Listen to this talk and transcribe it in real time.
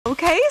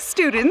Okay,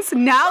 students,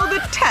 now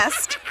the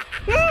test.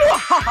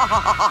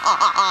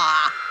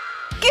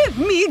 Give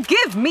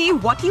me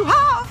what you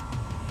have.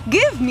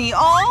 Give me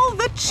all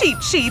the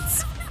cheat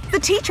sheets. The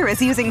teacher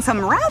is using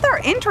some rather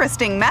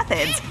interesting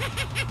methods.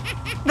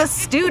 The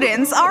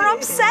students are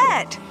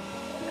upset.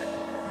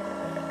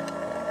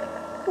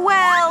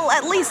 Well,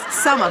 at least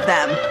some of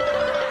them.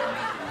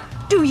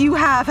 Do you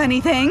have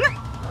anything?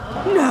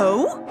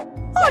 No?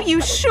 Are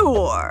you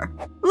sure?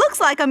 Looks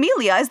like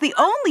Amelia is the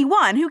only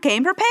one who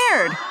came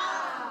prepared.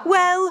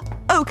 Well,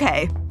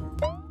 okay.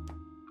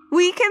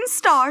 We can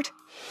start.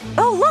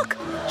 Oh, look!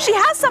 She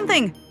has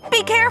something!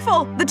 Be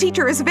careful! The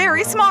teacher is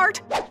very smart.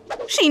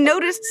 She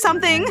noticed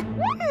something.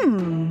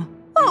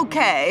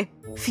 Okay.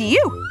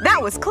 Phew,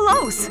 that was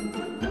close.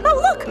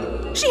 Oh,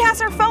 look! She has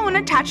her phone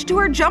attached to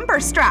her jumper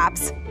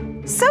straps.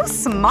 So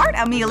smart,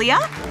 Amelia.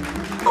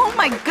 Oh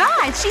my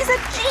God, she's a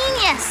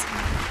genius!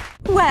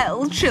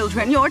 Well,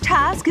 children, your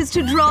task is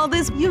to draw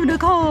this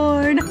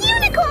unicorn.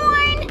 Unicorn!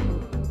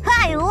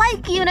 I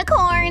like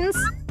unicorns.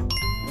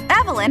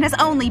 Evelyn has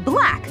only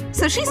black,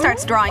 so she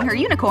starts drawing her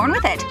unicorn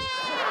with it.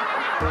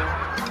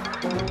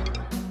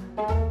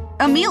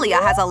 Amelia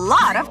has a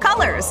lot of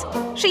colors.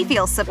 She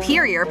feels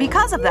superior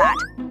because of that.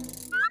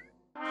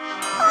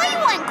 I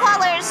want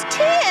colors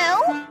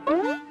too.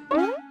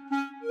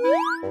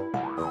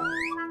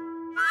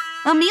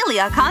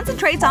 Amelia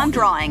concentrates on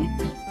drawing.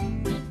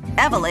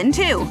 Evelyn,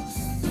 too.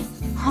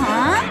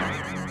 Huh?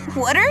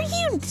 What are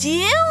you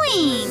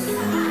doing?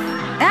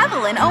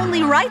 Evelyn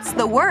only writes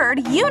the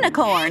word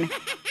unicorn.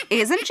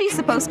 Isn't she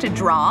supposed to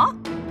draw?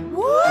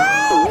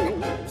 What?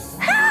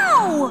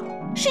 How?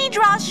 She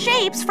draws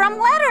shapes from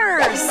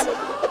letters.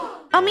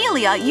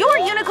 Amelia, your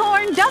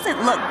unicorn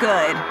doesn't look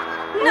good.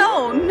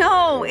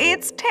 No,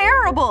 it's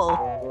terrible.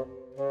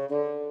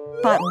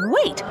 But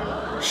wait,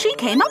 she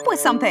came up with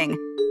something.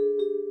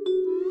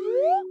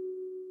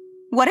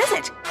 What is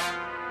it?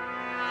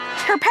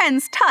 Her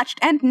pens touched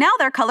and now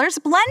their colors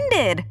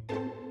blended.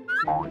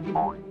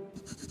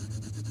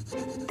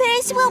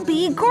 This will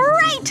be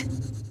great!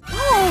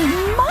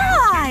 Oh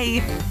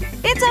my!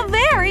 It's a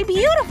very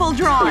beautiful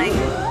drawing.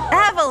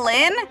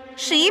 Evelyn,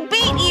 she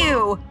beat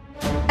you.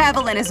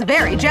 Evelyn is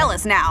very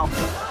jealous now.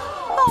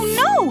 Oh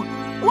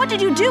no! What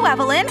did you do,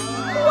 Evelyn?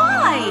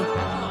 Why?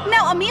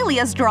 Now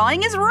Amelia's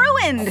drawing is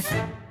ruined.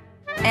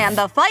 And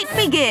the fight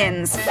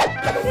begins.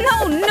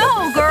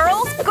 No,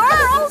 girls!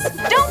 Girls!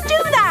 Don't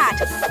do that!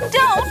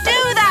 Don't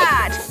do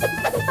that!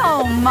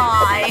 Oh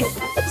my!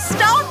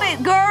 Stop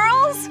it,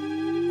 girls!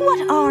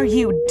 What are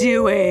you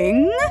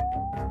doing?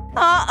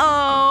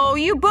 Uh-oh,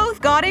 you both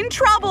got in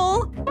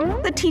trouble.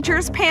 The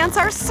teacher's pants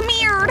are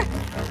smeared.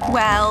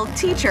 Well,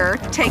 teacher,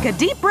 take a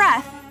deep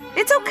breath.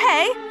 It's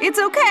okay. It's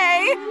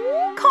okay.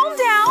 Calm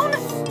down.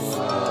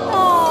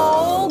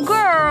 Oh,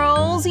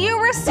 girls, you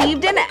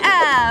received an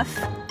F.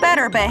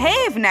 Better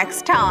behave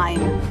next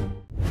time.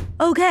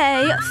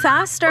 Okay,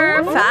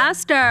 faster.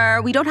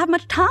 We don't have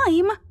much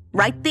time.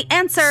 Write the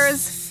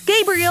answers.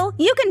 Gabriel,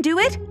 you can do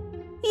it.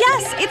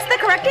 Yes, it's the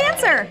correct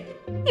answer.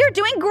 You're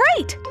doing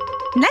great.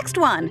 Next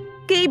one.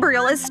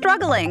 Gabriel is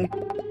struggling.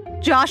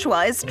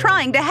 Joshua is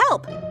trying to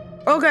help.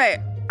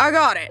 Okay, I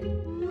got it.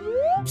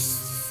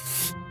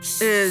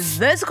 Is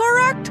this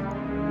correct?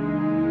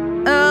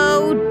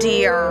 Oh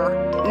dear.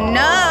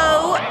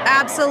 No,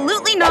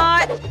 absolutely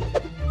not.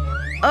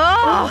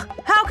 Ugh,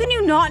 how can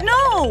you not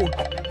know?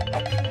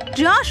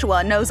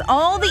 Joshua knows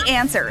all the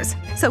answers,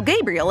 so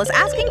Gabriel is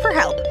asking for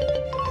help.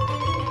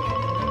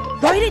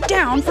 Write it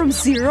down from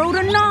 0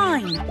 to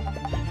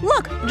 9.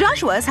 Look,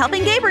 Joshua is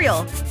helping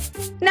Gabriel.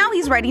 Now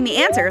he's writing the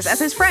answers as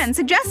his friend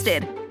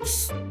suggested.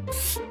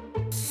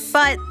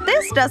 But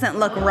this doesn't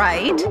look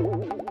right.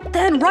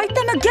 Then write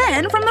them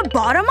again from the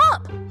bottom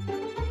up.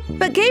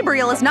 But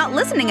Gabriel is not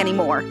listening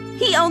anymore.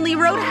 He only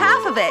wrote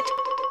half of it.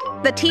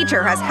 The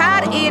teacher has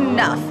had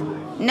enough.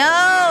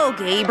 No,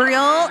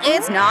 Gabriel,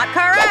 it's not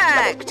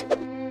correct.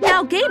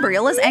 Now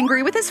Gabriel is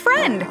angry with his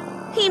friend.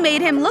 He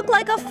made him look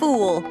like a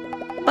fool.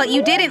 But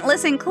you didn't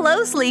listen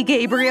closely,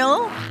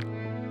 Gabriel.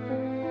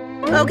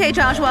 Okay,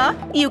 Joshua,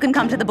 you can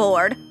come to the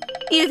board.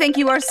 You think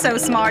you are so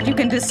smart you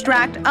can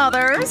distract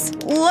others?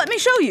 Let me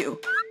show you.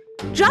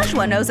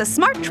 Joshua knows a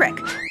smart trick.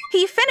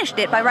 He finished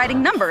it by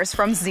writing numbers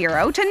from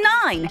 0 to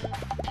 9.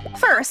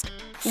 First,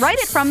 write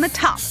it from the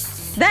top,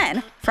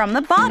 then from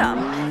the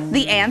bottom.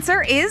 The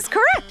answer is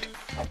correct.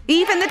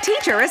 Even the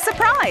teacher is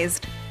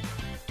surprised.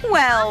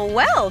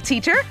 Well,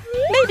 teacher,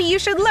 maybe you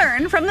should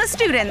learn from the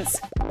students.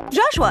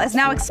 Joshua is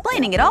now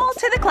explaining it all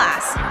to the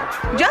class,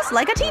 just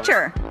like a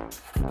teacher.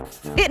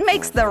 It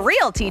makes the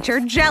real teacher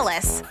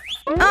jealous.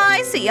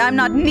 I see I'm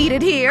not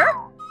needed here.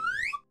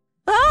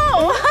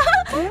 Oh,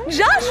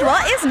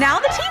 Joshua is now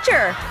the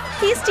teacher.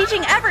 He's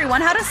teaching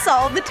everyone how to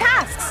solve the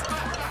tasks.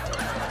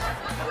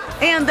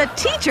 And the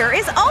teacher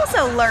is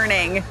also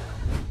learning.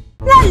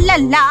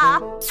 La.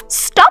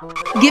 Stop!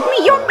 Give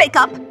me your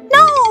makeup.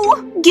 No!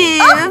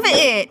 Give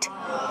it.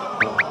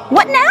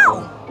 What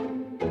now?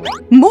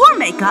 More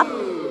makeup?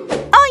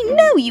 I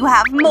know you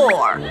have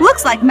more.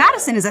 Looks like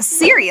Madison is a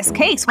serious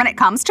case when it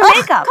comes to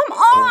makeup. Come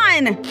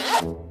on!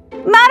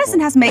 Madison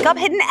has makeup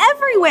hidden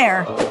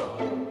everywhere.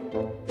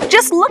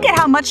 Just look at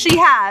how much she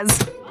has.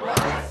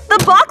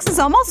 The box is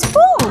almost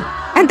full,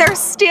 and they're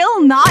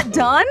still not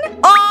done?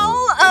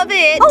 All of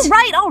it!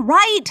 All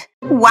right.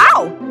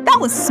 Wow, that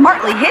was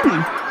smartly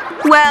hidden.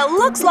 Well,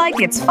 looks like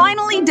it's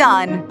finally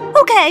done.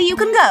 Okay, you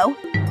can go.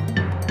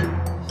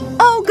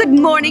 Oh, good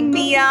morning,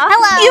 Mia.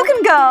 Hello. You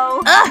can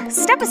go. Ugh,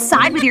 step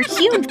aside with your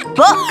huge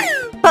book.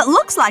 But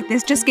looks like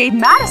this just gave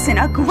Madison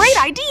a great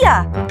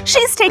idea.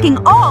 She's taking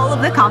all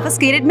of the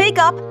confiscated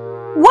makeup.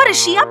 What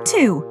is she up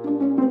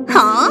to?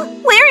 Huh?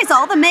 Where is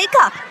all the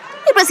makeup?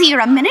 It was here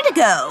a minute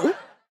ago.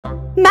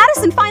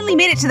 Madison finally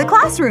made it to the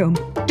classroom.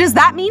 Does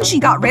that mean she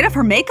got rid of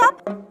her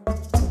makeup?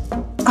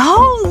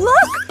 Oh,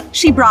 look!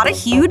 She brought a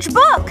huge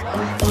book.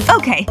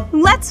 Okay,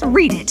 let's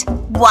read it.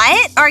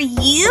 What? Are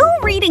you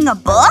reading a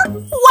book?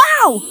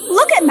 Wow!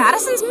 Look at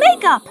Madison's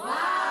makeup.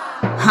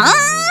 Huh?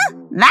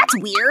 That's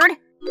weird.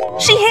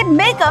 She hid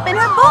makeup in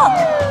her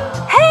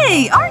book.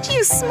 Hey, aren't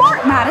you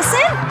smart,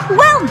 Madison?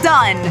 Well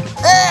done.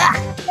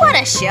 Ugh,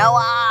 what a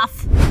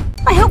show-off.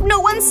 I hope no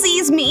one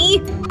sees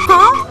me.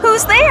 Huh?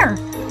 Who's there?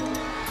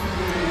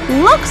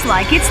 Looks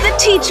like it's the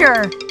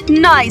teacher.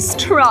 Nice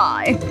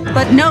try.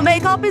 But no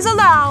makeup is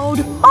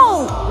allowed.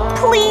 Oh,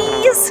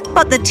 please.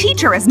 But the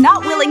teacher is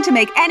not willing to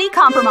make any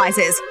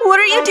compromises. What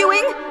are you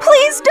doing?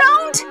 Please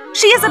don't.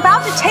 She is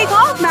about to take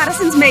off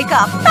Madison's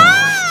makeup.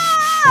 Ah!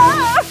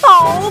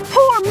 Oh,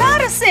 poor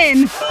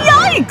Madison.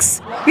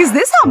 Yikes. Is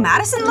this how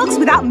Madison looks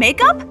without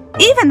makeup?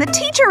 Even the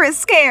teacher is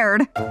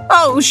scared.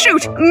 Oh,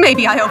 shoot.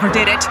 Maybe I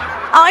overdid it.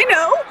 I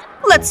know.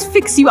 Let's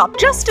fix you up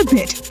just a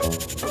bit.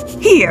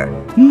 Here,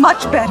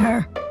 much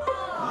better.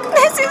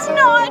 This is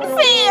not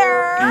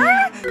fair.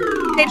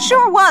 It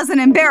sure was an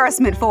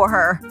embarrassment for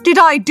her. Did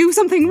I do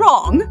something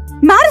wrong?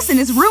 Madison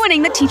is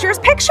ruining the teacher's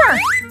picture.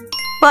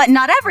 But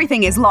not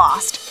everything is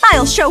lost.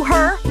 I'll show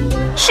her.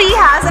 She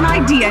has an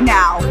idea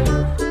now.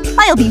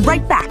 I'll be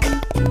right back.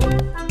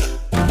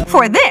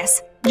 For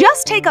this,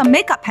 just take a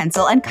makeup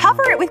pencil and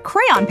cover it with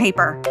crayon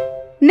paper.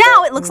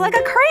 Now it looks like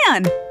a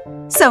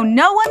crayon, so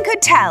no one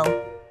could tell.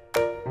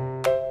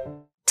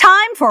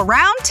 Time for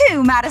round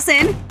 2,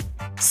 Madison.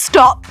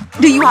 Stop!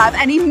 Do you have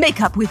any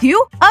makeup with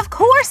you? Of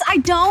course I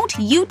don't.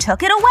 You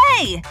took it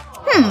away.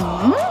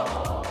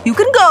 You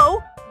can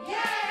go.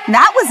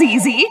 That was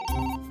easy.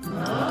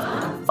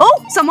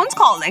 Oh, someone's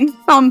calling.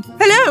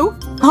 Hello?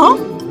 Huh?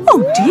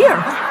 Oh dear,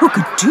 who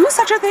could do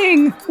such a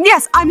thing?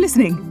 Yes, I'm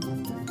listening.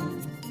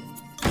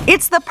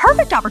 It's the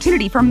perfect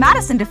opportunity for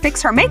Madison to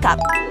fix her makeup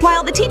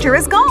while the teacher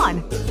is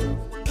gone.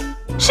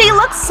 She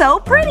looks so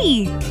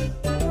pretty.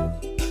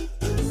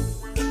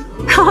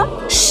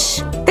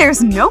 Shh!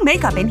 There's no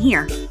makeup in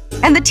here.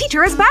 And the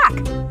teacher is back.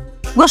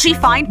 Will she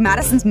find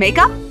Madison's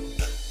makeup?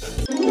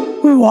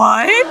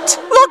 What?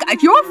 Look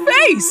at your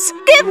face!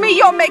 Give me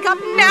your makeup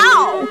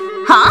now!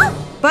 Huh?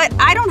 But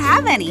I don't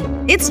have any.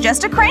 It's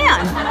just a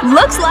crayon.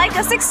 Looks like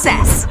a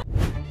success.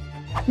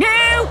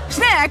 No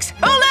snacks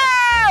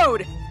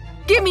allowed!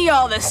 Give me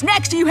all the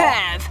snacks you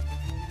have!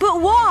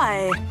 But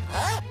why?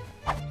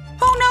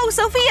 Oh no,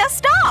 Sophia,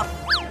 stop!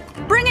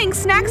 Bringing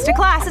snacks to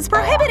class is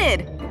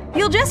prohibited.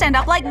 You'll just end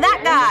up like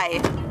that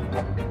guy.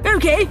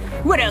 Okay,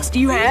 what else do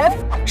you have?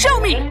 Show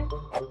me!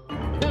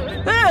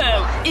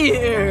 Oh,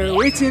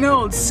 ew, it's an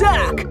old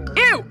sock.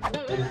 Ew!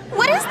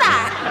 What is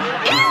that?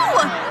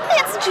 Ew!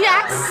 It's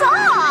Jack's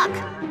sock!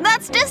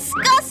 That's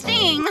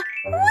disgusting!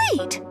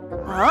 Wait!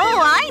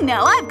 Oh, I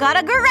know, I've got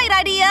a great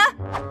idea!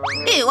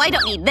 Ew, I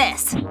don't need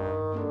this.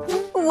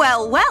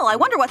 Well, I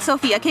wonder what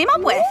Sophia came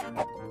up with.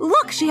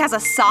 Look, she has a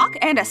sock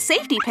and a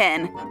safety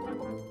pin.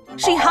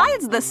 She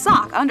hides the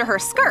sock under her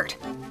skirt,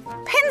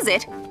 pins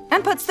it,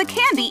 and puts the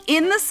candy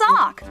in the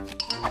sock.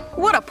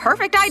 What a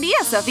perfect idea,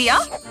 Sophia!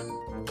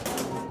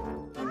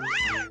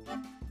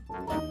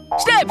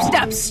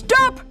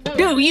 Stop!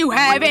 Do you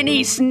have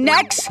any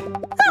snacks?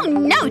 Oh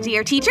no,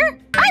 dear teacher.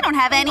 I don't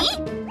have any.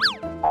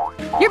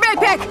 Your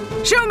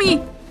backpack! Show me!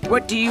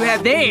 What do you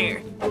have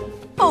there?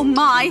 Oh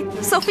my,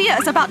 Sophia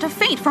is about to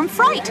faint from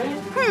fright.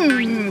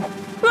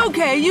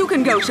 Okay, you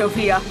can go,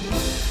 Sophia.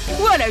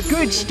 What a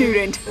good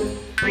student.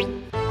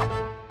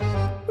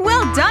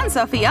 Well done,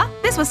 Sophia.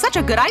 This was such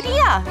a good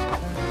idea.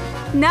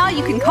 Now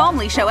you can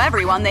calmly show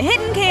everyone the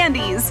hidden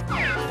candies.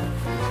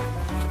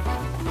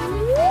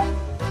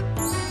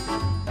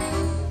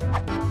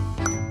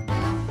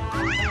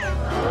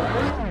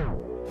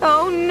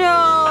 Oh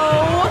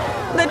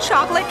no! The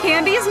chocolate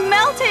candy's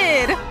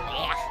melted!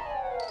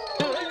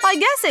 I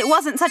guess it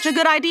wasn't such a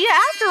good idea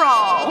after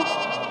all.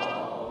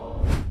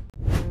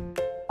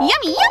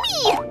 Yummy,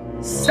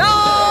 yummy!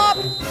 Stop!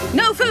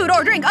 No food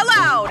or drink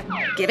allowed!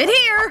 Give it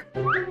here!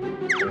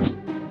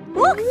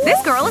 Look,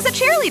 this girl is a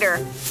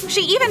cheerleader.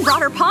 She even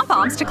brought her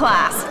pom-poms to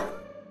class.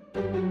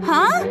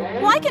 Huh?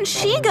 Why can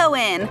she go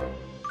in?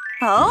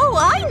 Oh,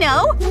 I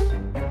know!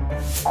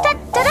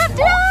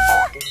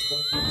 Da-da-da-da!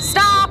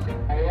 Stop!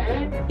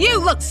 You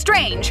look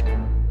strange.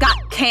 Got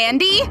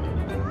candy?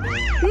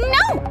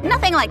 No,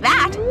 nothing like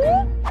that.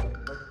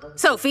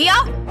 Sophia,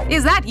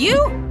 is that you?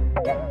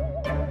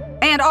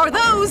 And are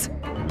those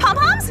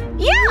pom-poms?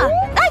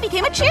 Yeah, I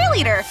became a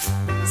cheerleader.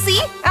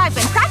 See, I've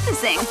been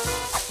practicing.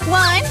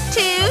 1,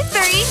 2,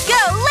 3,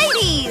 go,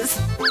 ladies!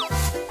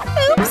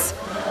 Oops.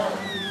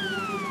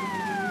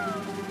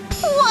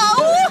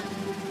 Whoa!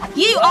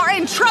 You are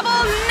in trouble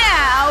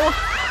now!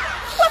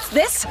 What's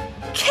this?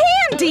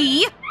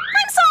 Candy?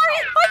 I'm sorry,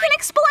 I can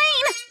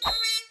explain!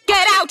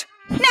 Get out!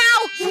 Now!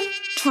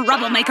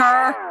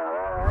 Troublemaker!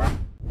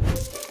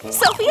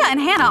 Sophia and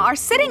Hannah are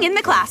sitting in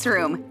the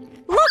classroom.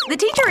 Look, the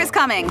teacher is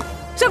coming!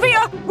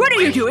 Sophia, what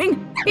are you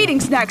doing? Eating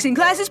snacks in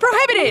class is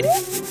prohibited!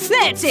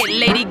 That's it,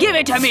 lady, give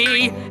it to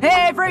me!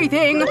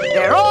 Everything!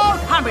 They're all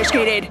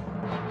confiscated!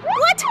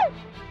 What?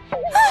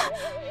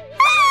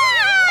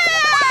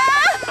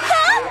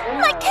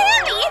 My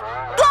candy!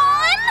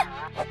 Gone?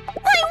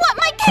 I want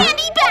my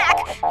candy back!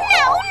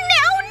 No,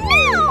 no,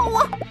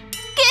 no!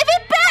 Give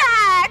it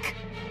back!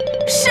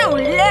 So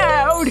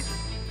loud!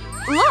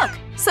 Look,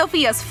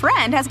 Sophia's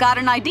friend has got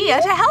an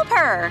idea to help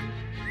her.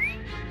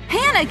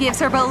 Hannah gives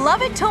her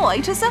beloved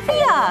toy to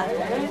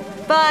Sophia.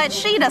 But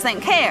she doesn't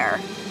care.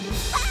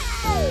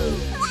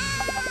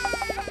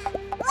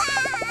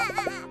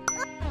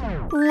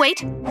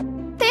 Wait,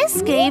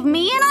 this gave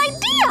me an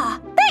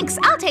idea! Thanks,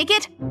 I'll take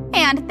it!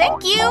 And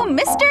thank you,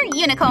 Mr.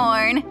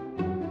 Unicorn!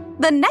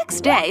 The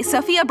next day,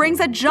 Sophia brings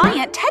a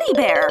giant teddy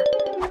bear.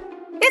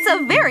 It's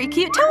a very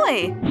cute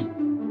toy.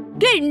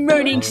 Good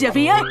morning,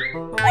 Sophia!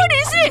 What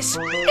is this?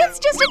 It's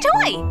just a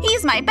toy.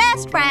 He's my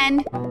best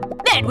friend.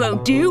 That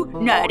won't do.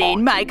 Not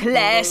in my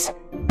class.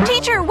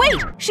 Teacher,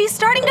 wait! She's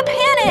starting to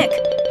panic!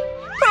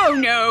 Oh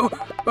no!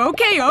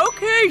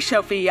 Okay,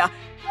 Sophia.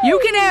 You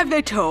can have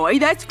the toy,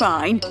 that's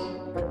fine.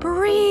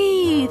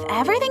 Breathe.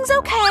 Everything's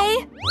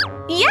okay.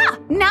 Yeah,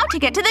 now to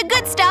get to the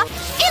good stuff.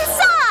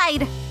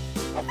 Inside!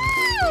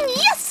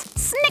 Yes!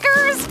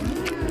 Snickers!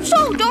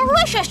 So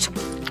delicious!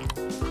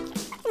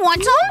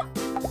 Want some?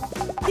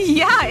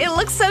 Yeah, it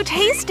looks so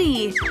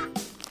tasty.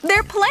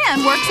 Their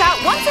plan works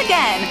out once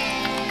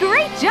again.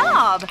 Great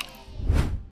job!